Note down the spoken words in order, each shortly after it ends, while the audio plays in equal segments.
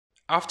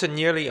After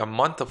nearly a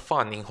month of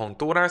fun in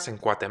Honduras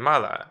and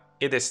Guatemala,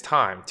 it is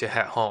time to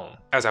head home.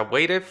 As I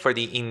waited for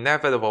the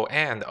inevitable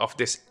end of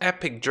this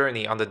epic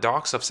journey on the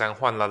docks of San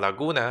Juan La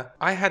Laguna,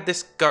 I had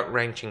this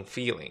gut-wrenching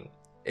feeling.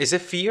 Is it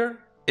fear?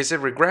 Is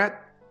it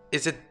regret?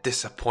 Is it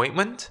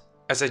disappointment?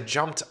 As I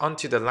jumped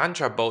onto the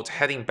lancha boat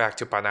heading back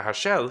to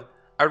Panajachel,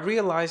 I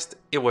realized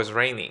it was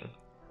raining,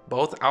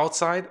 both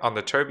outside on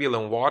the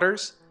turbulent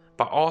waters,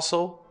 but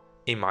also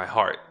in my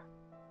heart.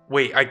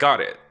 Wait, I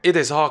got it. It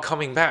is all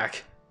coming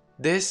back.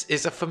 This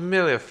is a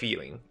familiar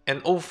feeling,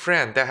 an old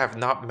friend that I have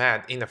not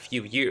met in a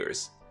few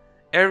years.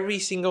 Every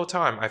single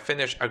time I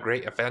finish a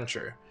great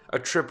adventure, a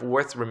trip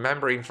worth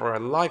remembering for a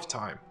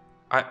lifetime,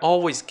 I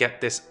always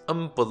get this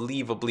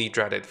unbelievably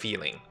dreaded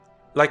feeling.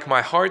 Like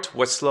my heart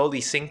was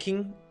slowly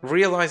sinking,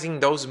 realizing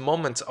those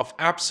moments of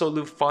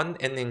absolute fun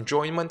and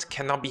enjoyment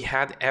cannot be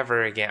had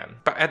ever again.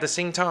 But at the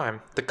same time,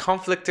 the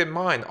conflicted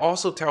mind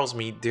also tells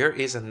me there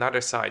is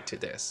another side to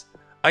this.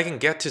 I can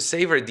get to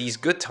savor these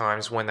good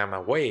times when I'm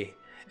away,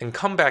 and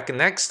come back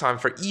next time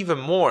for even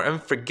more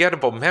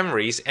unforgettable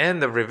memories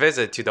and a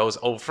revisit to those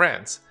old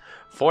friends.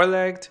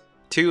 Four-legged,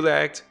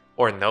 two-legged,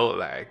 or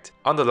no-legged.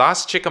 On the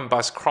last chicken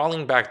bus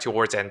crawling back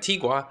towards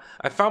Antigua,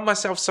 I found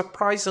myself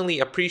surprisingly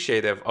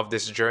appreciative of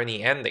this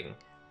journey ending,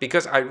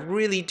 because I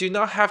really do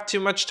not have too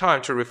much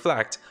time to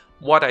reflect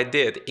what I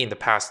did in the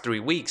past 3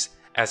 weeks,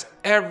 as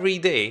every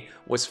day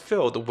was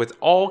filled with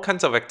all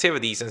kinds of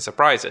activities and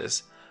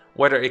surprises,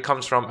 whether it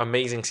comes from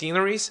amazing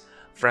sceneries,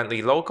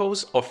 friendly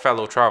locals, or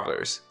fellow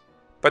travelers.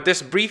 But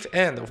this brief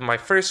end of my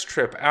first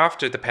trip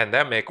after the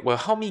pandemic will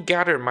help me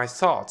gather my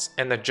thoughts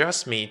and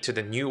adjust me to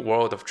the new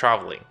world of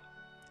traveling.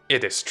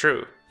 It is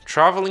true,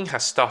 traveling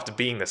has stopped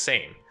being the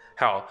same.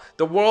 Hell,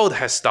 the world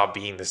has stopped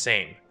being the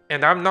same.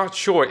 And I'm not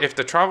sure if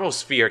the travel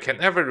sphere can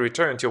ever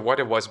return to what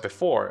it was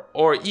before,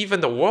 or even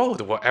the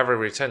world will ever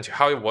return to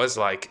how it was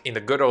like in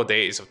the good old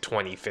days of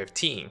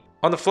 2015.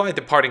 On the flight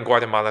departing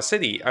Guatemala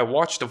City, I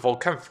watched the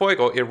volcán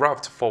Fuego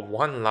erupt for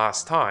one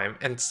last time,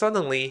 and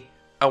suddenly,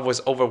 I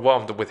was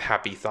overwhelmed with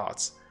happy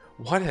thoughts.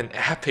 What an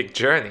epic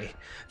journey!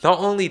 Not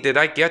only did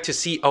I get to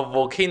see a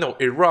volcano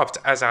erupt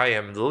as I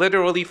am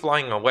literally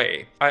flying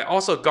away, I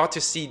also got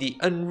to see the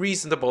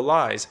unreasonable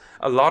lies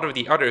a lot of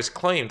the others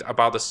claimed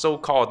about the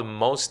so-called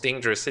most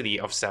dangerous city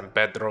of San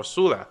Pedro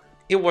Sula.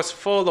 It was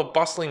full of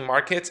bustling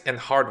markets and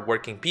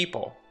hard-working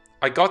people.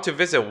 I got to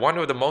visit one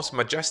of the most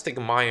majestic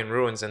Mayan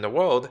ruins in the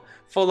world,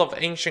 full of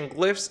ancient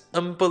glyphs,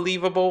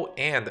 unbelievable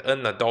and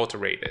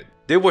unadulterated.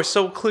 They were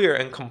so clear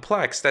and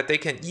complex that they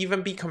can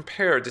even be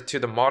compared to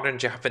the modern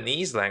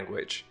Japanese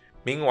language.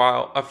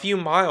 Meanwhile, a few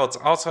miles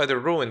outside the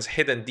ruins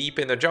hidden deep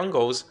in the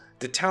jungles,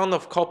 the town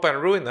of Copan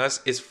Ruinas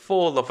is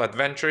full of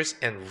adventures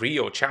and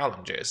real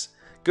challenges,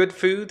 good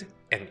food,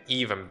 and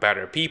even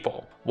better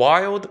people.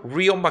 Wild,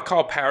 real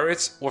macaw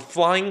parrots were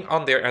flying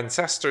on their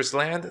ancestors'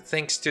 land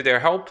thanks to their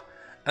help,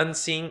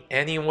 unseen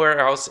anywhere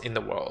else in the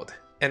world.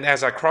 And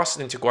as I crossed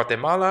into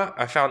Guatemala,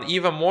 I found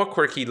even more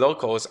quirky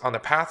locals on a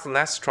path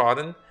less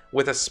trodden,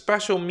 with a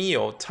special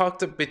meal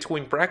tucked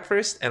between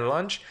breakfast and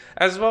lunch,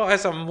 as well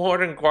as a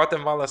modern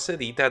Guatemala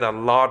city that a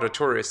lot of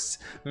tourists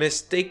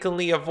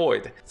mistakenly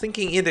avoid,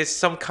 thinking it is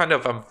some kind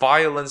of a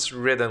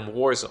violence-ridden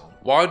war zone.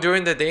 While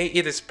during the day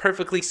it is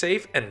perfectly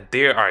safe and,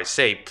 dare I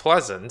say,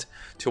 pleasant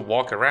to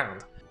walk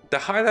around. The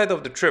highlight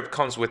of the trip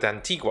comes with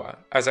Antigua,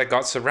 as I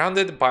got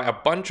surrounded by a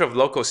bunch of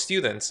local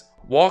students,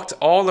 walked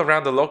all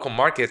around the local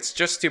markets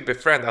just to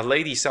befriend a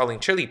lady selling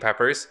chili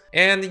peppers,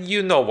 and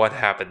you know what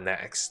happened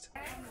next.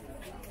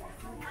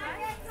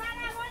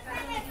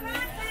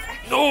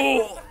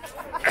 No!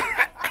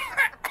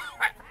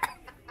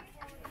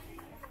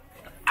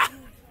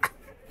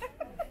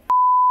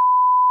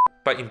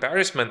 But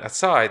embarrassment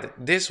aside,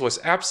 this was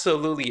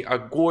absolutely a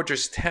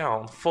gorgeous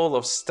town full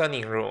of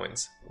stunning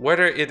ruins.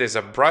 Whether it is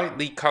a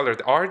brightly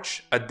colored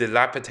arch, a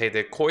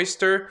dilapidated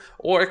cloister,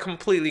 or a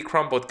completely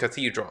crumbled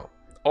cathedral,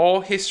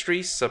 all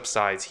history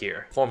subsides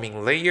here,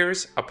 forming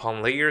layers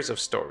upon layers of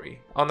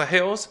story. On the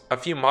hills, a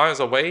few miles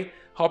away,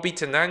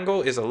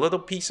 Tenango is a little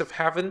piece of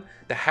heaven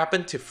that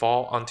happened to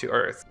fall onto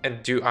earth.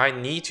 And do I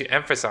need to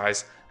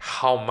emphasize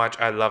how much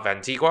I love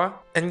Antigua?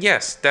 And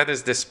yes, that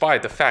is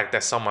despite the fact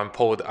that someone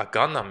pulled a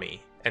gun on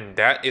me. And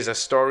that is a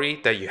story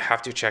that you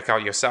have to check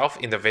out yourself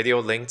in the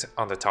video linked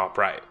on the top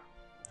right.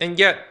 And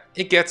yet,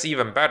 it gets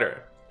even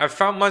better. I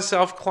found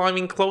myself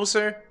climbing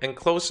closer and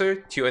closer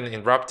to an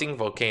erupting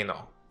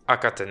volcano,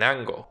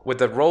 Acatenango, with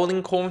the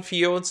rolling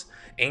cornfields,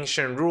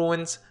 ancient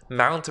ruins,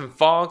 mountain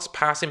fogs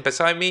passing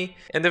beside me,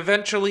 and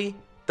eventually,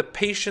 the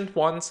patient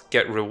ones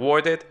get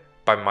rewarded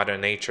by Mother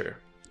Nature.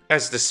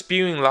 As the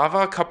spewing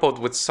lava coupled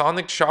with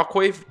sonic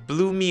shockwave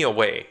blew me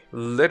away,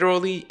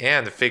 literally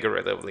and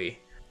figuratively.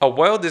 A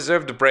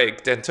well-deserved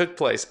break then took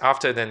place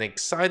after an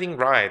exciting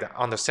ride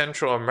on the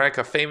Central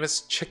America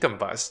famous chicken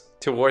bus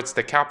towards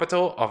the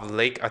capital of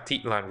Lake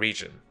Atitlan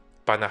region,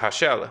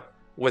 Panajachel.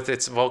 With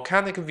its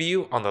volcanic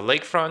view on the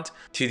lakefront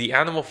to the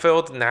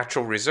animal-filled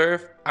natural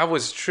reserve, I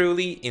was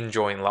truly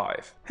enjoying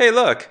life. Hey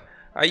look,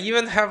 I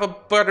even have a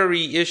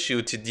buttery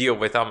issue to deal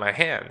with on my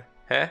hand.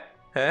 Huh?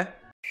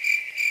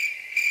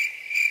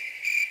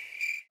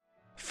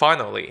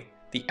 Finally,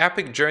 the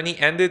epic journey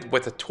ended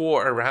with a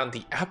tour around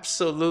the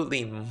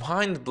absolutely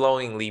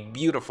mind-blowingly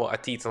beautiful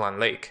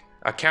Atitlan Lake.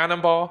 A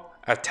cannonball,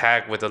 a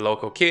tag with the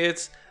local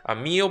kids, a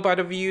meal by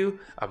the view,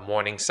 a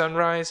morning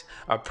sunrise,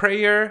 a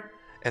prayer,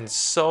 and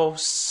so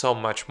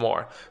much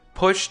more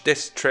pushed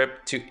this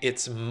trip to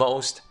its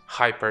most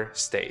hyper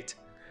state.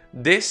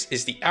 This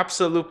is the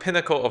absolute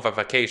pinnacle of a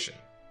vacation.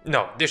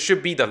 No, this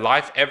should be the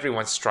life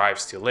everyone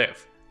strives to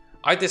live.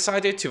 I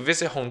decided to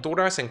visit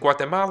Honduras and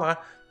Guatemala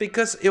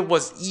because it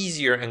was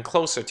easier and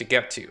closer to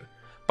get to,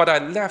 but I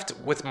left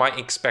with my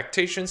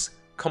expectations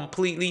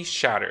completely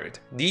shattered.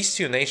 These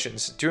two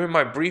nations, during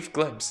my brief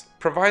glimpse,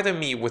 provided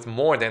me with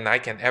more than I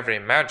can ever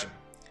imagine.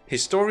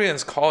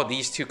 Historians call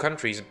these two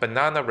countries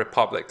banana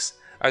republics,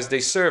 as they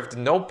served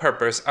no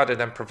purpose other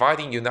than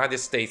providing United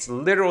States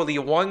literally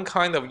one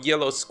kind of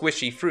yellow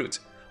squishy fruit,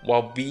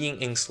 while being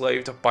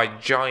enslaved by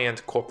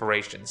giant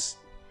corporations.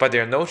 But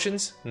their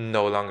notions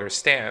no longer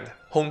stand.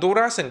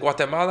 Honduras and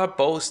Guatemala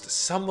boast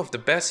some of the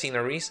best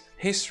sceneries,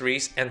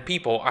 histories, and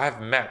people I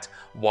have met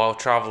while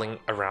traveling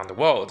around the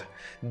world.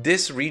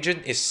 This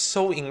region is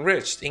so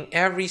enriched in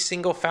every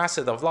single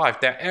facet of life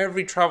that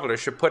every traveler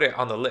should put it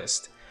on the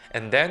list,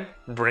 and then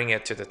bring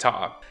it to the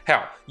top.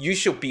 Hell, you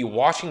should be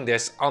watching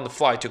this on the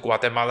flight to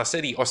Guatemala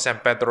City or San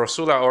Pedro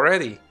Sula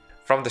already.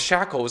 From the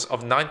shackles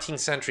of 19th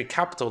century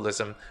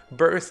capitalism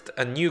birthed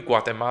a new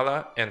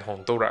Guatemala and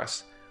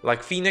Honduras.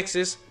 Like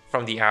phoenixes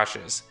from the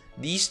ashes,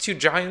 these two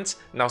giants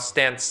now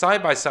stand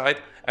side by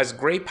side as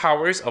great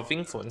powers of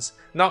influence,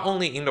 not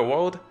only in the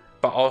world,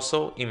 but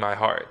also in my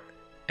heart.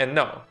 And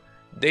no,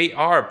 they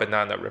are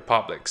banana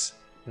republics.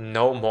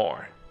 No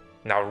more.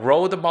 Now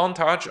roll the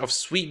montage of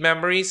sweet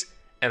memories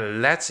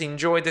and let's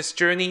enjoy this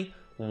journey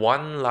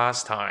one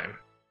last time.